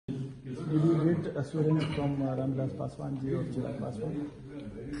Did you get assurance from Ramdas Paswanji or Chirag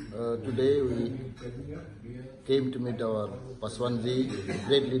Paswan? Today we came to meet our Paswanji,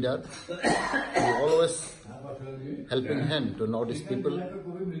 great leader. He always helping hand to Northeast people.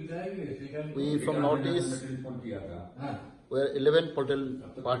 We from Northeast, we are 11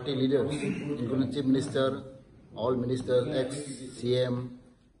 political party leaders, including Chief Minister, all ministers, ex-CM.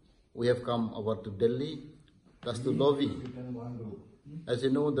 We have come over to Delhi just to lobby. As you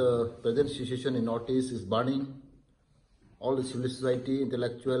know, the present situation in Northeast is burning. All the civil society,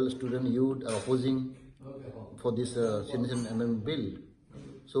 intellectual, student, youth are opposing for this citizen amendment bill.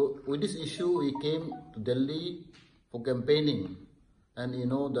 So with this issue, we came to Delhi for campaigning, and you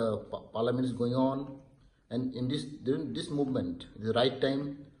know the parliament is going on, and in during this movement, it is the right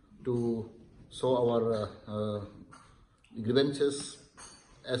time to show our grievances.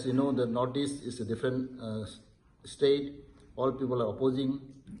 As you know, the Northeast is a different state. All people are opposing.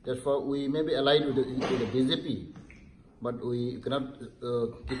 Therefore, we may be allied with the BJP, but we cannot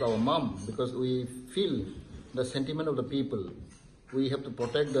keep our mum because we feel the sentiment of the people. We have to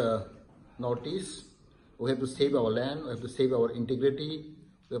protect the Northeast. We have to save our land. We have to save our integrity.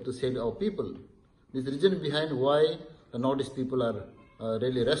 We have to save our people. This is the reason behind why the Northeast people are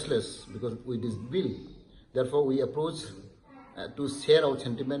really restless because with this bill. Therefore, we approach to share our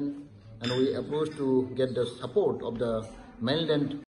sentiment, and we approach to get the support of the mainland